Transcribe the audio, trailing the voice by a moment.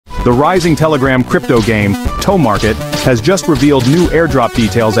The rising Telegram crypto game, Tomarket, has just revealed new airdrop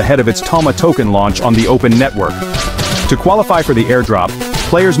details ahead of its Toma token launch on the open network. To qualify for the airdrop,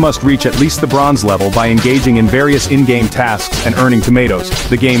 players must reach at least the bronze level by engaging in various in-game tasks and earning tomatoes,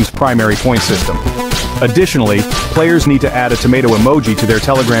 the game's primary point system. Additionally, players need to add a tomato emoji to their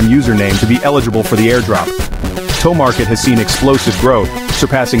Telegram username to be eligible for the airdrop. Tomarket has seen explosive growth,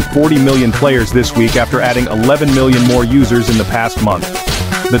 surpassing 40 million players this week after adding 11 million more users in the past month.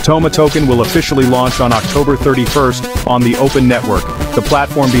 The Toma token will officially launch on October 31st on the Open Network, the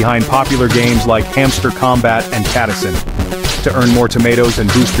platform behind popular games like Hamster Combat and Catison. To earn more tomatoes and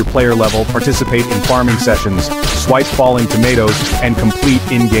boost your player level, participate in farming sessions, swipe falling tomatoes, and complete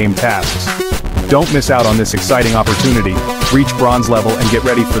in-game tasks. Don't miss out on this exciting opportunity. Reach bronze level and get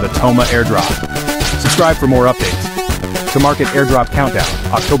ready for the Toma airdrop. Subscribe for more updates. Tomarket airdrop countdown,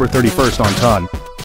 October 31st on Ton.